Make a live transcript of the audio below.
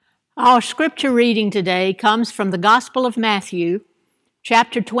Our scripture reading today comes from the Gospel of Matthew,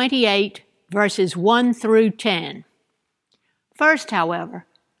 chapter 28, verses 1 through 10. First, however,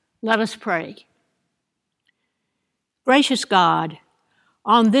 let us pray. Gracious God,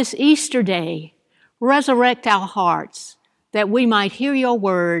 on this Easter day, resurrect our hearts that we might hear your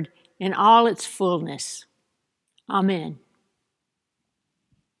word in all its fullness. Amen.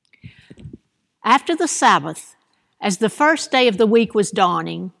 After the Sabbath, as the first day of the week was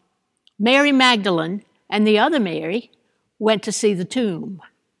dawning, Mary Magdalene and the other Mary went to see the tomb.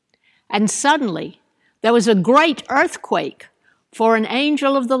 And suddenly there was a great earthquake, for an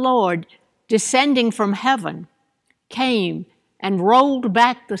angel of the Lord, descending from heaven, came and rolled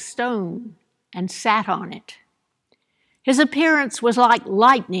back the stone and sat on it. His appearance was like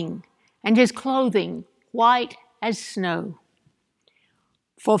lightning, and his clothing white as snow.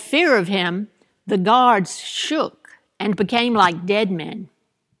 For fear of him, the guards shook and became like dead men.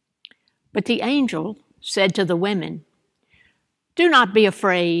 But the angel said to the women, "Do not be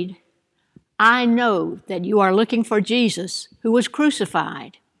afraid. I know that you are looking for Jesus, who was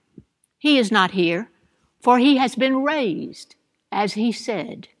crucified. He is not here, for he has been raised, as he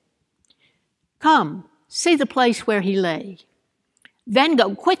said. Come, see the place where he lay. Then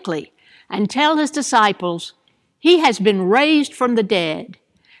go quickly and tell his disciples, he has been raised from the dead,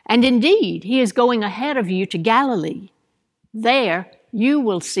 and indeed he is going ahead of you to Galilee. There you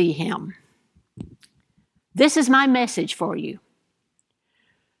will see him. This is my message for you."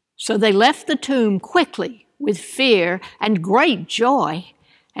 So they left the tomb quickly with fear and great joy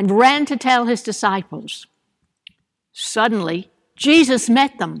and ran to tell his disciples. Suddenly, Jesus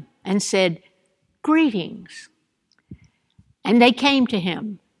met them and said, "Greetings." And they came to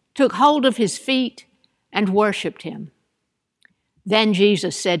him, took hold of his feet, and worshiped him. Then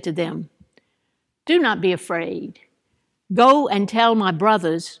Jesus said to them, "Do not be afraid. Go and tell my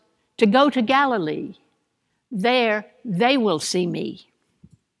brothers to go to Galilee. There they will see me."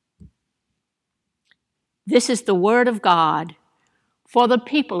 This is the word of God for the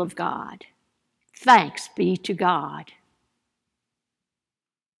people of God. Thanks be to God.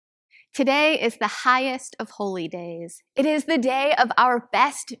 Today is the highest of holy days. It is the day of our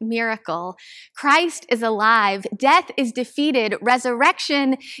best miracle. Christ is alive. Death is defeated.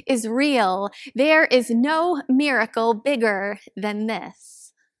 Resurrection is real. There is no miracle bigger than this.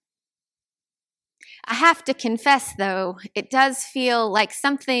 I have to confess, though, it does feel like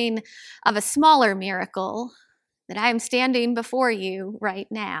something of a smaller miracle that I am standing before you right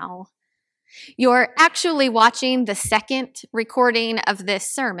now. You're actually watching the second recording of this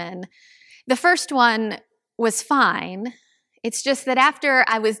sermon. The first one was fine. It's just that after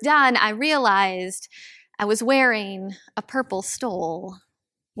I was done, I realized I was wearing a purple stole,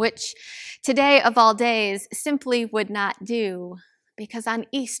 which today of all days simply would not do, because on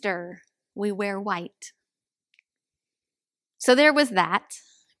Easter, we wear white. So there was that,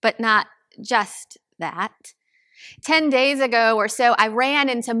 but not just that. 10 days ago or so, I ran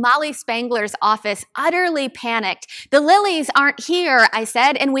into Molly Spangler's office, utterly panicked. "The lilies aren't here," I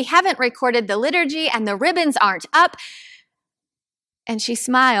said, "and we haven't recorded the liturgy, and the ribbons aren't up." And she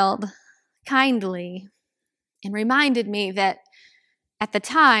smiled kindly and reminded me that at the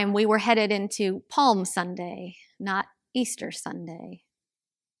time we were headed into Palm Sunday, not Easter Sunday.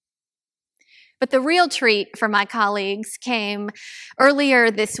 But the real treat for my colleagues came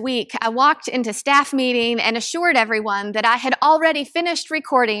earlier this week. I walked into staff meeting and assured everyone that I had already finished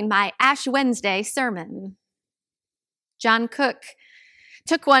recording my Ash Wednesday sermon. John Cook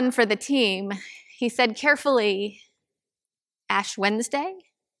took one for the team. He said carefully, "Ash Wednesday?"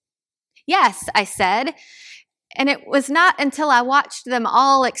 "Yes," I said. And it was not until I watched them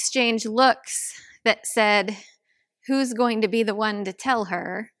all exchange looks that said, "Who's going to be the one to tell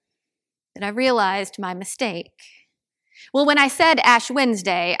her?" that I realized my mistake. Well, when I said Ash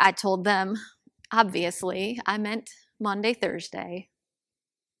Wednesday, I told them, obviously, I meant Maundy Thursday.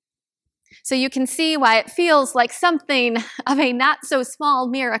 So you can see why it feels like something of a not-so-small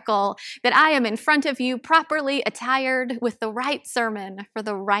miracle that I am in front of you properly attired with the right sermon for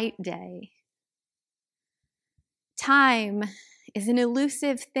the right day. Time is an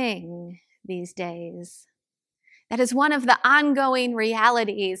elusive thing these days. That is one of the ongoing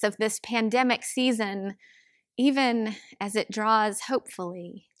realities of this pandemic season, even as it draws,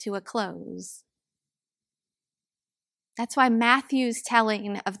 hopefully, to a close. That's why Matthew's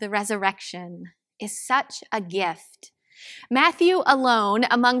telling of the resurrection is such a gift. Matthew alone,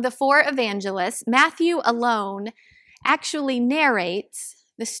 among the four evangelists, Matthew alone actually narrates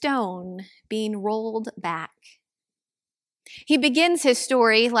the stone being rolled back. He begins his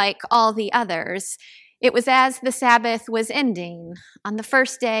story like all the others. It was as the Sabbath was ending on the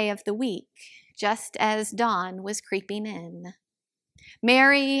first day of the week, just as dawn was creeping in.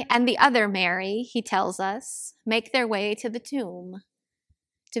 Mary and the other Mary, he tells us, make their way to the tomb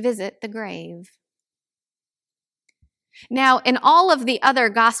to visit the grave. Now, in all of the other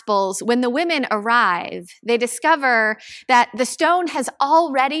Gospels, when the women arrive, they discover that the stone has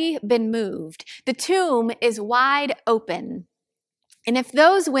already been moved. The tomb is wide open. And if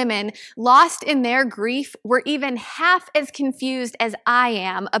those women, lost in their grief, were even half as confused as I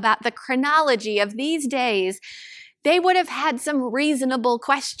am about the chronology of these days, they would have had some reasonable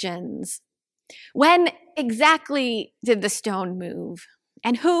questions. When exactly did the stone move?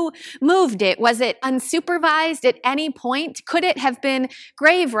 And who moved it? Was it unsupervised at any point? Could it have been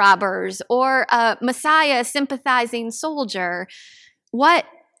grave robbers or a Messiah sympathizing soldier? What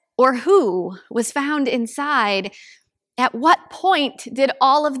or who was found inside? At what point did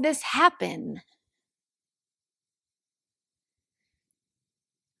all of this happen?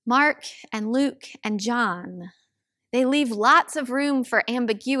 Mark and Luke and John, they leave lots of room for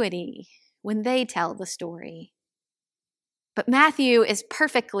ambiguity when they tell the story. But Matthew is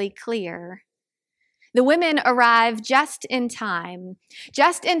perfectly clear. The women arrive just in time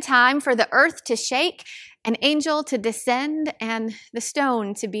for the earth to shake, an angel to descend, and the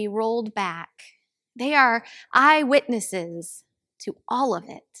stone to be rolled back. They are eyewitnesses to all of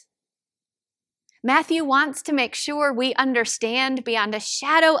it. Matthew wants to make sure we understand beyond a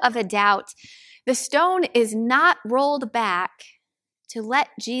shadow of a doubt, the stone is not rolled back to let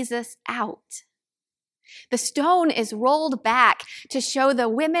Jesus out. The stone is rolled back to show the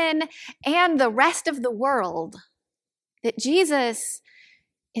women and the rest of the world that Jesus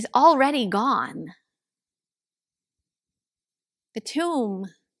is already gone. The tomb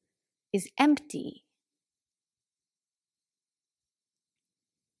is empty.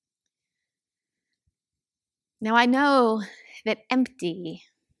 Now, I know that empty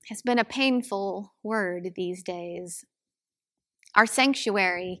has been a painful word these days. Our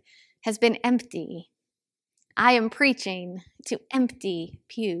sanctuary has been empty. I am preaching to empty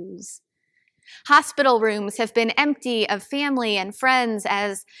pews. Hospital rooms have been empty of family and friends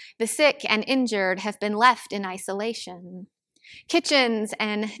as the sick and injured have been left in isolation. Kitchens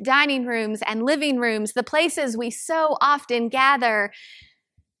and dining rooms and living rooms, the places we so often gather,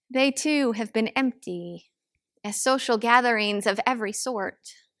 they too have been empty as social gatherings of every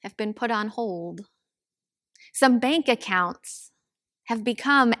sort have been put on hold. Some bank accounts have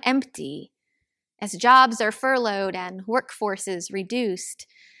become empty as jobs are furloughed and workforces reduced.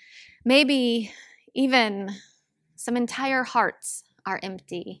 Maybe even some entire hearts are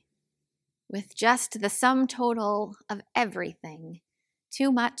empty, with just the sum total of everything,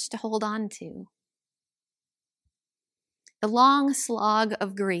 too much to hold on to. The long slog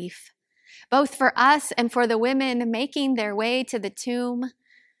of grief, both for us and for the women making their way to the tomb,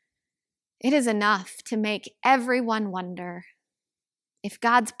 it is enough to make everyone wonder if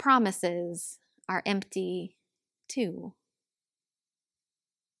God's promises are empty too.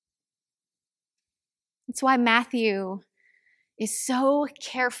 That's why Matthew is so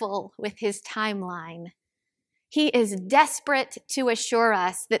careful with his timeline. He is desperate to assure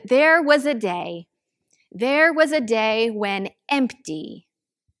us that there was a day when empty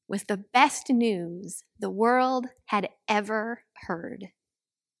was the best news the world had ever heard.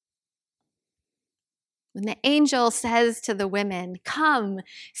 When the angel says to the women, "Come,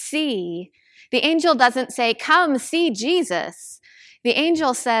 see," the angel doesn't say, "Come, see Jesus." The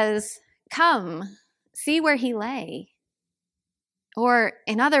angel says, "Come, see where he lay." Or,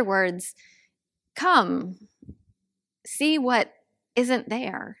 in other words, come, see what isn't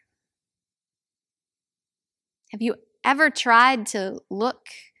there. Have you ever tried to look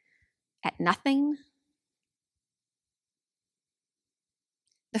at nothing?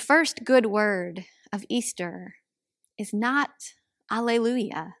 The first good word of Easter is not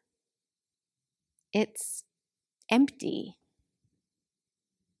Alleluia. It's empty.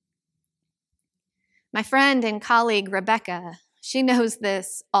 My friend and colleague Rebecca, she knows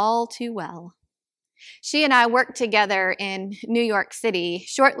this all too well. She and I worked together in New York City.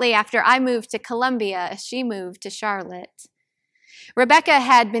 Shortly after I moved to Columbia, she moved to Charlotte. Rebecca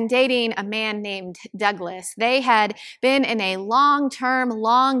had been dating a man named Douglas. They had been in a long-term,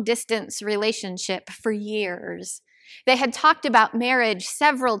 long-distance relationship for years. They had talked about marriage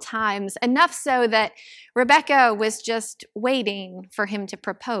several times, enough so that Rebecca was just waiting for him to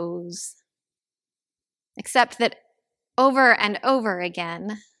propose. Except that over and over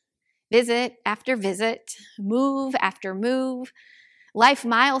again, visit after visit, move after move, life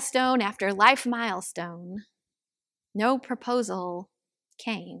milestone after life milestone, no proposal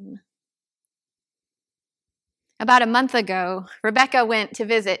came. About a month ago, Rebecca went to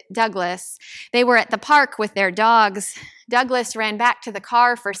visit Douglas. They were at the park with their dogs. Douglas ran back to the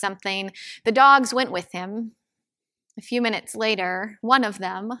car for something. The dogs went with him. A few minutes later, one of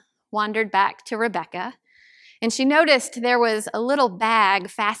them wandered back to Rebecca, and she noticed there was a little bag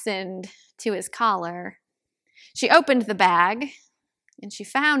fastened to his collar. She opened the bag, and she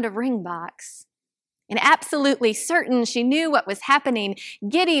found a ring box. And absolutely certain she knew what was happening,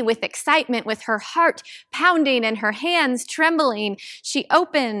 giddy with excitement, with her heart pounding and her hands trembling, she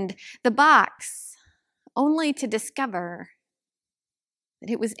opened the box, only to discover that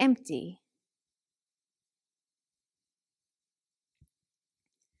it was empty.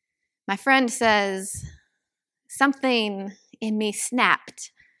 My friend says, something in me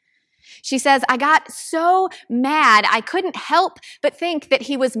snapped. She says, I got so mad I couldn't help but think that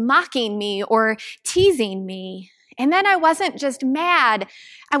he was mocking me or teasing me. And then I wasn't just mad,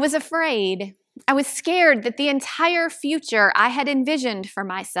 I was afraid. I was scared that the entire future I had envisioned for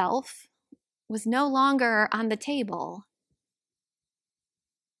myself was no longer on the table.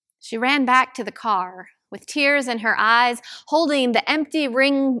 She ran back to the car with tears in her eyes, holding the empty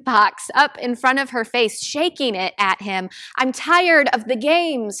ring box up in front of her face, shaking it at him. I'm tired of the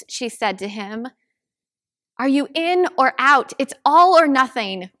games, she said to him. Are you in or out? It's all or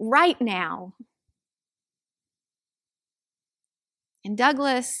nothing right now. And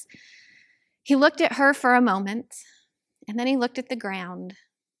Douglas, he looked at her for a moment, and then he looked at the ground,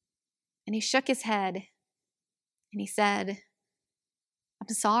 and he shook his head, and he said,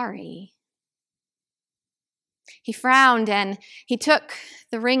 I'm sorry. He frowned and he took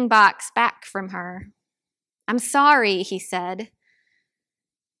the ring box back from her. I'm sorry, he said.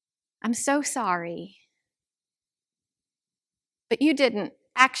 I'm so sorry. But you didn't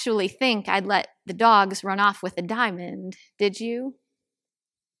actually think I'd let the dogs run off with a diamond, did you?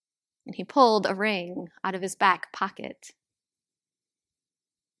 And he pulled a ring out of his back pocket.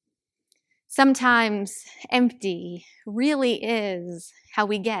 Sometimes empty really is how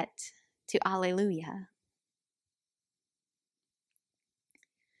we get to Alleluia.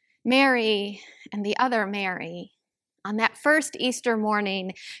 Mary and the other Mary, on that first Easter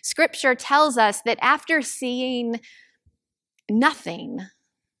morning, Scripture tells us that after seeing nothing,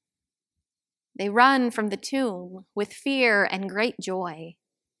 they run from the tomb with fear and great joy.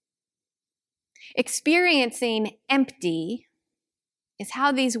 Experiencing empty is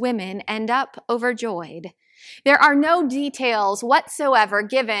how these women end up overjoyed. There are no details whatsoever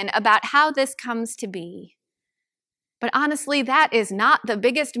given about how this comes to be. But honestly, that is not the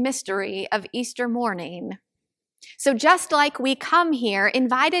biggest mystery of Easter morning. So just like we come here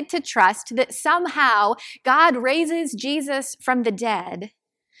invited to trust that somehow God raises Jesus from the dead,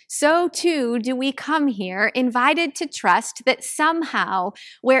 so too do we come here invited to trust that somehow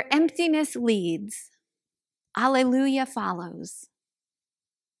where emptiness leads, Alleluia follows.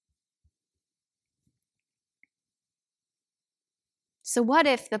 So what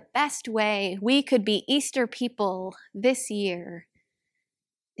if the best way we could be Easter people this year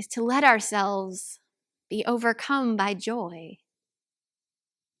is to let ourselves be overcome by joy?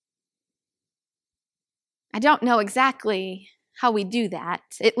 I don't know exactly how we do that,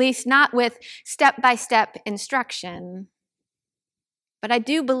 at least not with step-by-step instruction, but I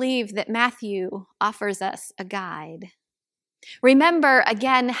do believe that Matthew offers us a guide. Remember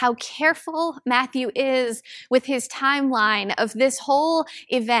again how careful Matthew is with his timeline of this whole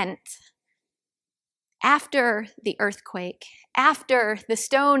event. After the earthquake, after the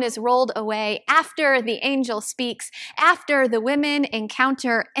stone is rolled away, after the angel speaks, after the women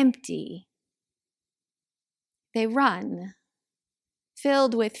encounter empty, they run,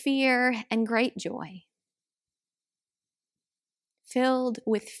 filled with fear and great joy. Filled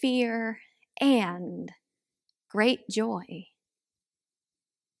with fear and great joy.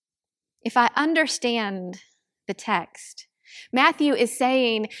 If I understand the text, Matthew is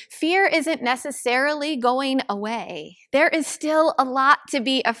saying fear isn't necessarily going away. There is still a lot to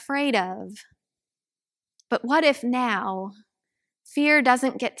be afraid of. But what if now fear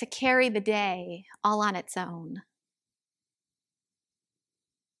doesn't get to carry the day all on its own?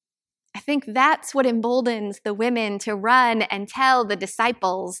 I think that's what emboldens the women to run and tell the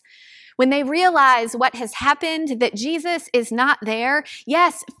disciples. When they realize what has happened, that Jesus is not there,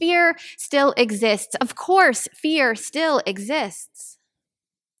 yes, fear still exists. Of course, fear still exists.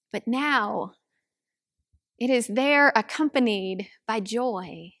 But now, it is there accompanied by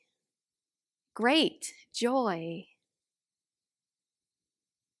joy. Great joy.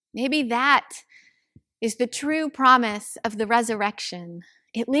 Maybe that is the true promise of the resurrection,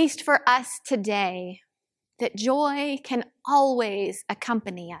 at least for us today, that joy can always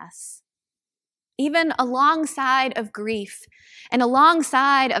accompany us, even alongside of grief and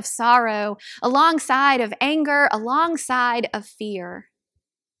alongside of sorrow, alongside of anger, alongside of fear.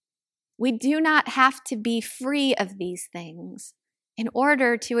 We do not have to be free of these things in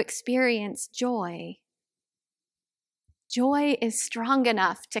order to experience joy. Joy is strong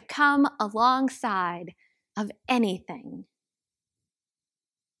enough to come alongside of anything.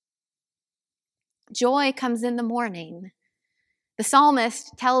 Joy comes in the morning. The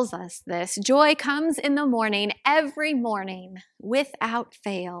psalmist tells us this. Joy comes in the morning, every morning, without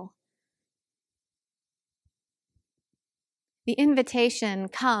fail. The invitation,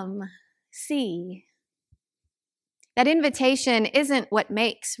 come, see. That invitation isn't what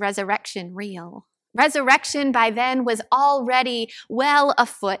makes resurrection real. Resurrection by then was already well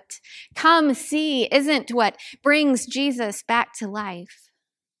afoot. Come, see isn't what brings Jesus back to life.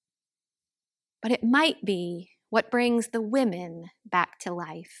 But it might be what brings the women back to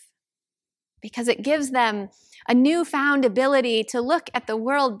life, because it gives them a newfound ability to look at the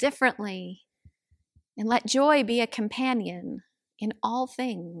world differently and let joy be a companion in all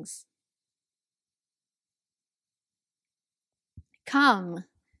things. Come,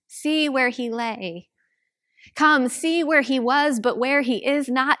 see where he lay. Come, see where he was, but where he is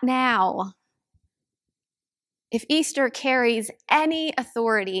not now. If Easter carries any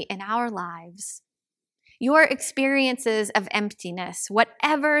authority in our lives, your experiences of emptiness,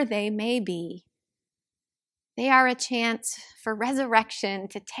 whatever they may be, they are a chance for resurrection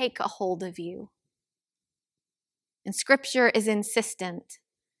to take a hold of you. And Scripture is insistent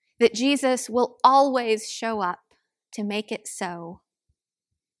that Jesus will always show up to make it so.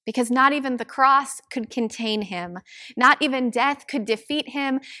 Because not even the cross could contain him. Not even death could defeat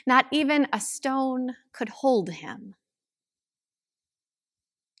him. Not even a stone could hold him.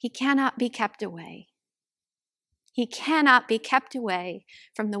 He cannot be kept away. He cannot be kept away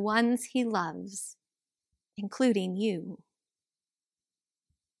from the ones he loves, including you.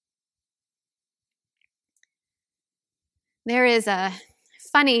 There is a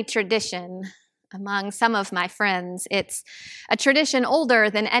funny tradition among some of my friends. It's a tradition older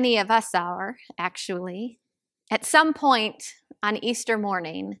than any of us are, actually. At some point on Easter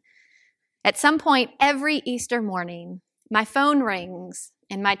morning, at some point every Easter morning, my phone rings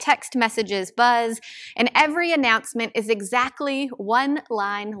and my text messages buzz, and every announcement is exactly one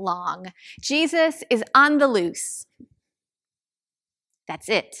line long. Jesus is on the loose. That's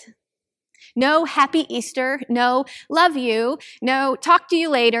it. No happy Easter, no love you, no talk to you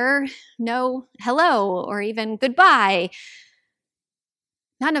later, no hello or even goodbye.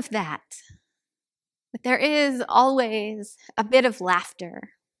 None of that. But there is always a bit of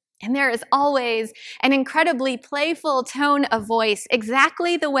laughter. And there is always an incredibly playful tone of voice,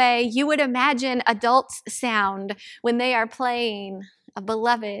 exactly the way you would imagine adults sound when they are playing a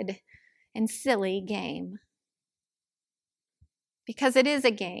beloved and silly game. Because it is a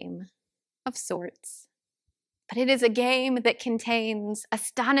game of sorts, but it is a game that contains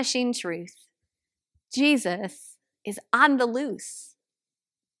astonishing truth. Jesus is on the loose.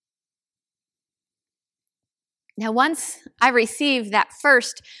 Now, once I receive that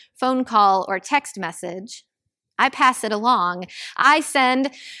first phone call or text message, I pass it along. I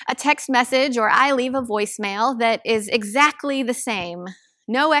send a text message or I leave a voicemail that is exactly the same.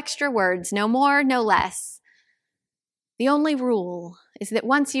 No extra words, no more, no less. The only rule is that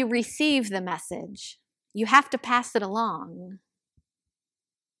once you receive the message, you have to pass it along.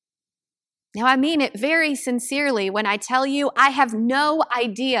 Now, I mean it very sincerely when I tell you I have no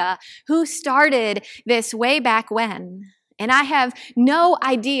idea who started this way back when, and I have no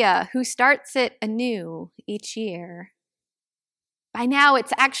idea who starts it anew each year. By now,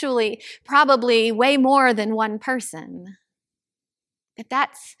 it's actually probably way more than one person. But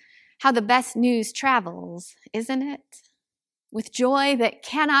that's how the best news travels, isn't it? With joy that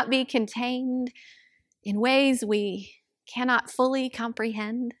cannot be contained in ways we cannot fully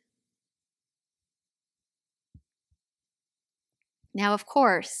comprehend. Now, of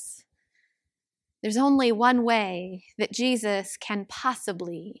course, there's only one way that Jesus can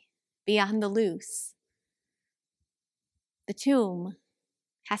possibly be on the loose. The tomb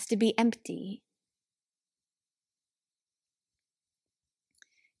has to be empty.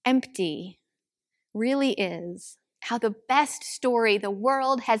 Empty really is how the best story the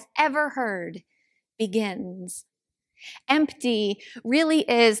world has ever heard begins. Empty really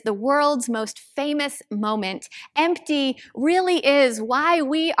is the world's most famous moment. Empty really is why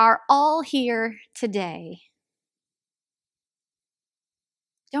we are all here today.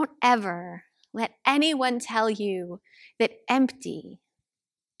 Don't ever let anyone tell you that empty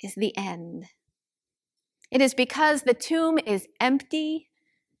is the end. It is because the tomb is empty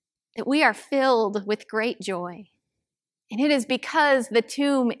that we are filled with great joy. And it is because the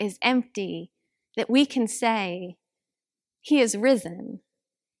tomb is empty that we can say, He is risen.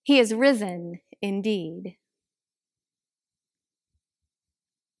 He is risen indeed.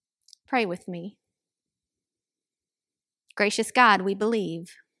 Pray with me. Gracious God, we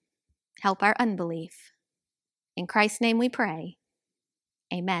believe. Help our unbelief. In Christ's name we pray.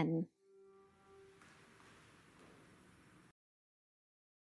 Amen.